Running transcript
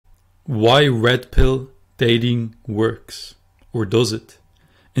Why red pill dating works, or does it?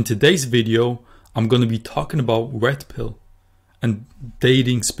 In today's video, I'm going to be talking about red pill and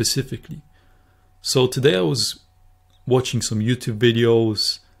dating specifically. So today I was watching some YouTube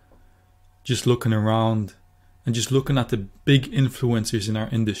videos, just looking around and just looking at the big influencers in our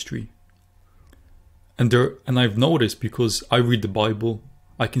industry. And I've noticed, because I read the Bible,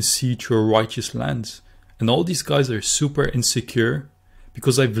 I can see through a righteous lens. And all these guys are super insecure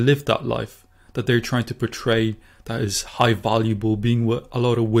because I've lived that life that they're trying to portray, that is high valuable, being with a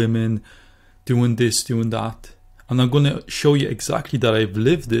lot of women, doing this, doing that. And I'm going to show you exactly that I've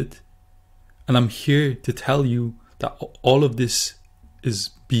lived it. And I'm here to tell you that all of this is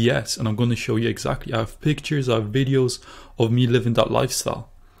BS. And I'm going to show you exactly. I have pictures, I have videos of me living that lifestyle.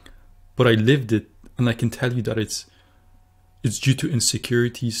 But I lived it, and I can tell you that it's due to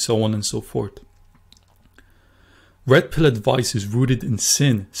insecurities, so on and so forth. Red pill advice is rooted in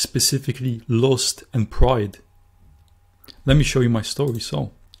sin, specifically lust and pride. Let me show you my story,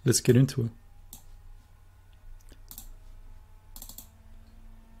 so let's get into it.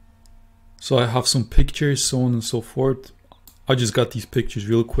 So I have some pictures, so on and so forth. I just got these pictures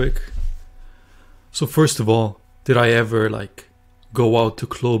real quick. So first of all, did I ever go out to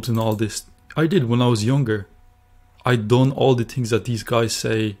clubs and all this? I did when I was younger. I done all the things that these guys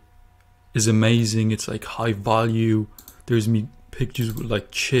say is amazing. It's like high value. There's me pictures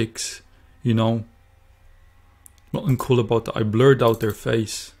with chicks, you know. Nothing cool about that. I blurred out their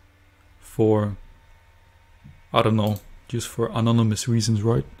face for, I don't know, just for anonymous reasons,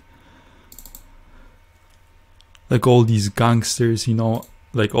 right? Like all these gangsters, you know,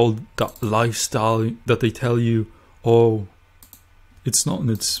 like all that lifestyle that they tell you, oh, it's nothing,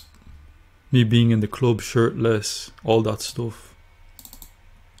 it's me being in the club shirtless, all that stuff.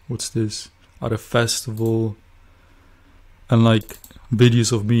 What's this? At a festival. And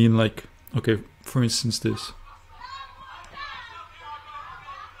videos of me in okay, for instance this.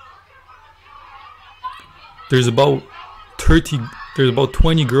 There's about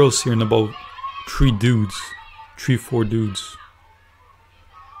 20 girls here and about 4 dudes.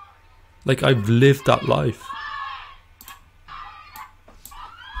 I've lived that life.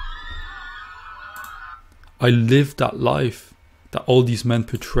 I lived that life that all these men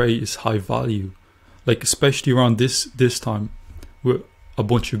portray is high value. Especially around this time with a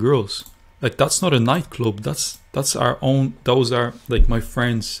bunch of girls. That's not a nightclub. That's our own. That was our my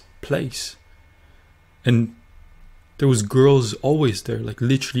friend's place. And there was girls always there,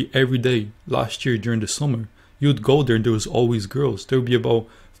 literally every day. Last year during the summer, you'd go there and there was always girls. There would be about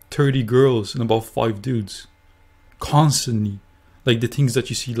 30 girls and about 5 dudes. Constantly. The things that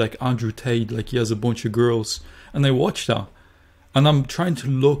you see, Andrew Tate, he has a bunch of girls. And I watch that. And I'm trying to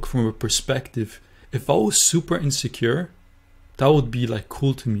look from a perspective. If I was super insecure, that would be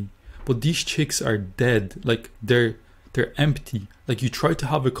cool to me. But these chicks are dead. They're empty. You try to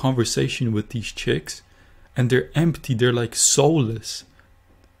have a conversation with these chicks and they're empty. They're soulless.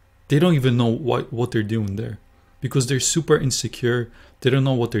 They don't even know what they're doing there. Because they're super insecure. They don't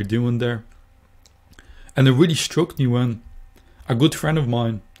know what they're doing there. And it really struck me when a good friend of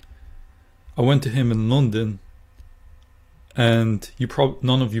mine, I went to him in London, and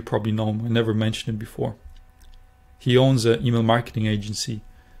none of you probably know him. I never mentioned him before. He owns an email marketing agency.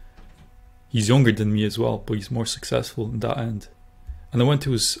 He's younger than me as well, but he's more successful in that end. And I went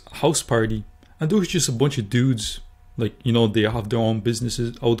to his house party, and there was just a bunch of dudes, they have their own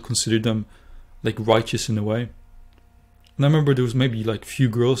businesses. I would consider them righteous in a way. And I remember there was maybe few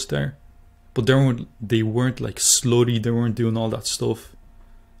girls there, but they weren't slutty. They weren't doing all that stuff.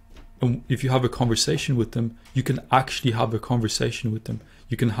 And if you have a conversation with them, you can actually have a conversation with them.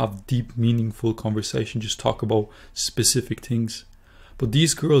 You can have deep, meaningful conversation. Just talk about specific things. But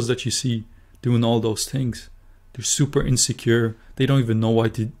these girls that you see doing all those things, they're super insecure. They don't even know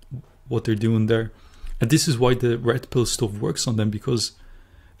what they're doing there. And this is why the red pill stuff works on them, because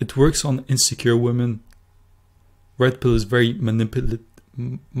it works on insecure women. Red pill is very manipulative.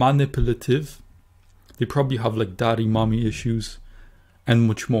 They probably have daddy, mommy issues and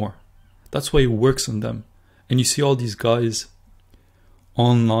much more. That's why it works on them. And you see all these guys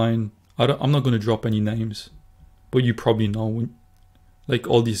online. I'm not going to drop any names, but you probably know.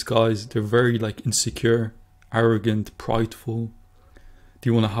 All these guys, they're very insecure, arrogant, prideful.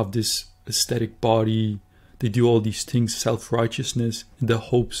 They want to have this aesthetic body. They do all these things, self-righteousness, in the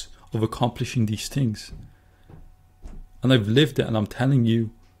hopes of accomplishing these things. And I've lived it, and I'm telling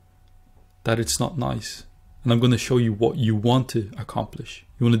you that it's not nice. And I'm going to show you what you want to accomplish.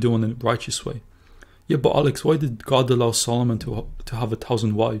 You want to do it in a righteous way. Yeah, but Alex, why did God allow Solomon to have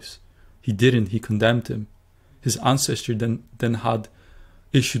 1,000 wives? He didn't. He condemned him. His ancestor then had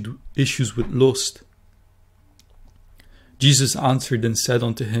issues with lust. Jesus answered and said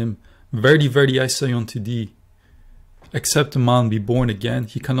unto him, Verily, verily, I say unto thee, except a man be born again,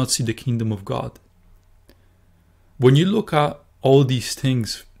 he cannot see the kingdom of God. When you look at all these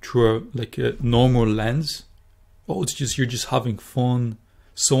things through a normal lens, it's just, you're just having fun,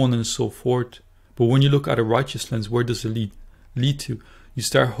 so on and so forth. But when you look at a righteous lens, where does it lead to? You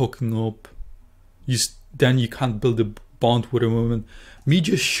start hooking up. Then you can't build a bond with a woman. Me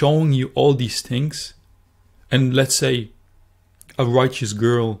just showing you all these things, and let's say a righteous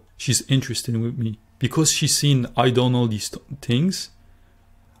girl, she's interested with me, because she's seen I don't know these things,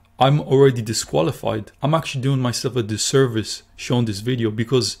 I'm already disqualified. I'm actually doing myself a disservice showing this video,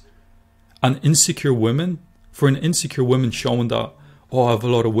 because for an insecure woman showing that, I have a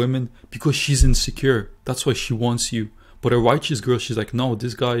lot of women, because she's insecure, that's why she wants you. But a righteous girl, she's like, no,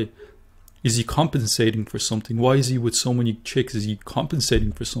 this guy, is he compensating for something? Why is he with so many chicks? Is he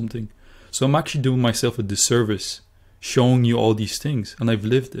compensating for something? So I'm actually doing myself a disservice showing you all these things, and I've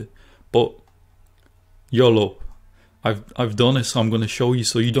lived it. But YOLO, I've done it, so I'm going to show you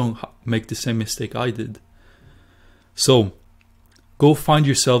so you don't make the same mistake I did. So go find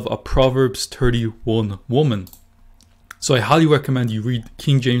yourself a Proverbs 31 woman. So I highly recommend you read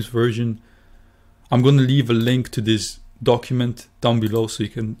King James Version. I'm going to leave a link to this document down below so you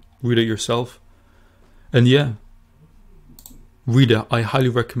can read it yourself. And yeah, read it. I highly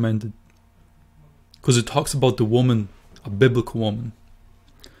recommend it, because it talks about the woman, a biblical woman.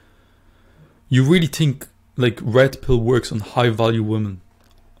 You really think red pill works on high value women?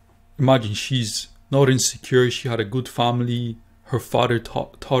 Imagine she's not insecure, she had a good family, her father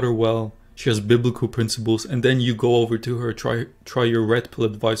taught her well, she has biblical principles, and then you go over to her, try your red pill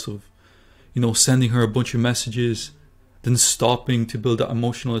advice of, sending her a bunch of messages, then stopping to build that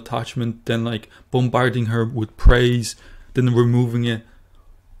emotional attachment, then bombarding her with praise, then removing it.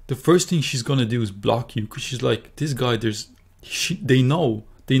 The first thing she's gonna do is block you, because she's like, this guy, they know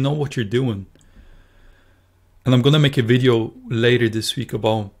what you're doing. And I'm gonna make a video later this week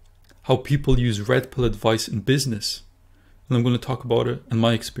about how people use red pill advice in business, and I'm gonna talk about it and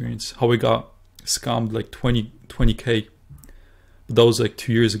my experience, how I got scammed 20k. But that was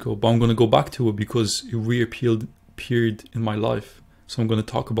 2 years ago. But I'm gonna go back to it because it reappeared in my life, so I'm gonna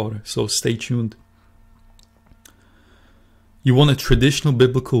talk about it. So stay tuned. You want a traditional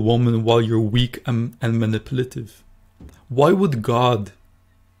biblical woman while you're weak and manipulative. Why would God,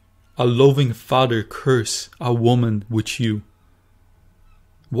 a loving father, curse a woman with you?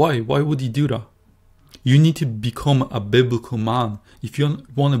 Why would he do that? You need to become a biblical man. If you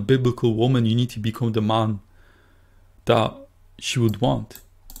want a biblical woman, you need to become the man that she would want.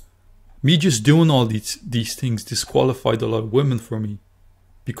 Me just doing all these things disqualified a lot of women for me,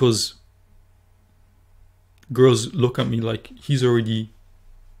 because girls look at me like he's already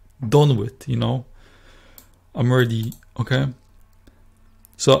done with, I'm already, okay?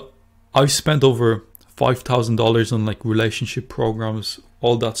 So I've spent over $5,000 on relationship programs,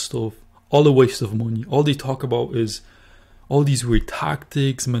 all that stuff, all a waste of money. All they talk about is all these weird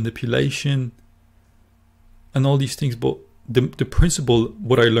tactics, manipulation, and all these things. But the principle,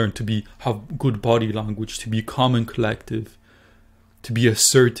 what I learned, to have good body language, to be calm and collective, to be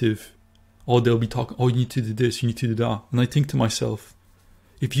assertive. They'll be talking, you need to do this, you need to do that. And I think to myself,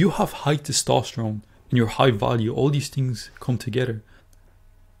 if you have high testosterone and you're high value, all these things come together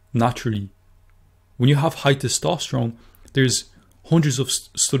naturally. When you have high testosterone, there's hundreds of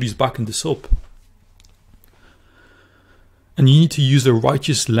studies backing this up. And you need to use a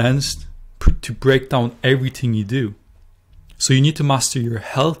righteous lens to break down everything you do. So you need to master your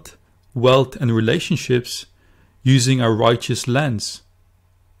health, wealth, and relationships using a righteous lens.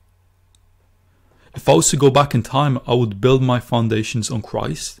 If I was to go back in time, I would build my foundations on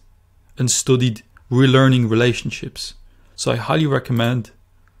Christ and studied Relearning Relationships. So I highly recommend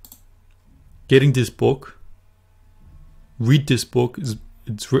getting this book. Read this book.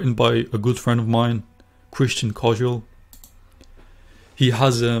 It's written by a good friend of mine, Christian Casual. He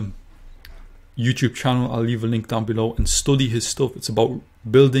has a YouTube channel. I'll leave a link down below, and study his stuff. It's about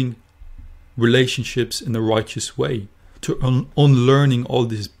building relationships in a righteous way, to unlearning all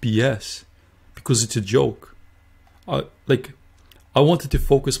this BS, because it's a joke. I wanted to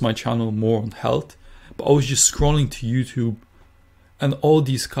focus my channel more on health, but I was just scrolling to YouTube, and all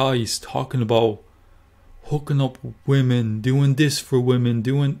these guys talking about hooking up with women, doing this for women,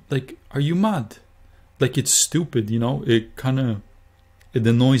 are you mad? It's stupid, it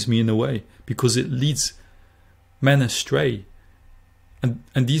annoys me in a way, because it leads men astray.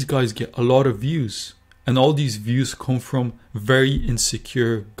 And these guys get a lot of views, and all these views come from very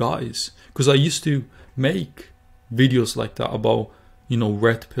insecure guys. Because I used to make videos like that about,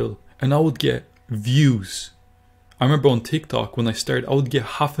 red pill, and I would get views. I remember on TikTok when I started, I would get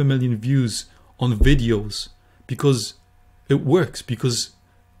 500,000 views on videos because it works, because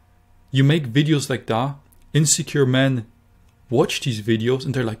you make videos like that, insecure men watch these videos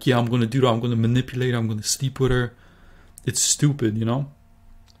and they're like, yeah, I'm going to do that, I'm going to manipulate her, I'm going to sleep with her. It's stupid,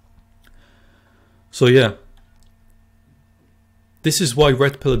 So yeah, this is why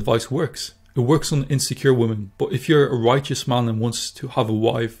red pill advice works. It works on insecure women. But if you're a righteous man and wants to have a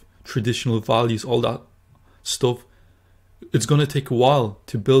wife, traditional values, all that stuff, it's going to take a while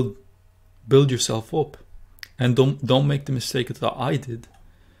to build yourself up. And don't make the mistake that I did.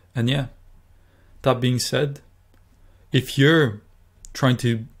 And yeah, that being said, if you're trying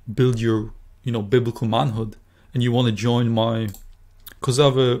to build your, biblical manhood and you want to join because I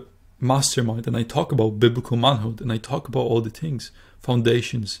have a mastermind and I talk about biblical manhood and I talk about all the things,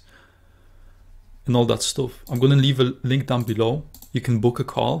 foundations and all that stuff. I'm going to leave a link down below. You can book a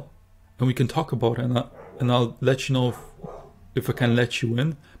call and we can talk about it, and I'll let you know if I can let you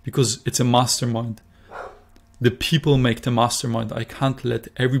in, because it's a mastermind. The people make the mastermind. I can't let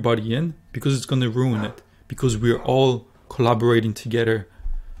everybody in because it's going to ruin it, because we're all collaborating together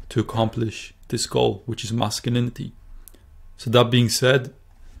to accomplish this goal, which is masculinity. So that being said,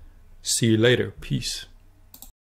 see you later. Peace.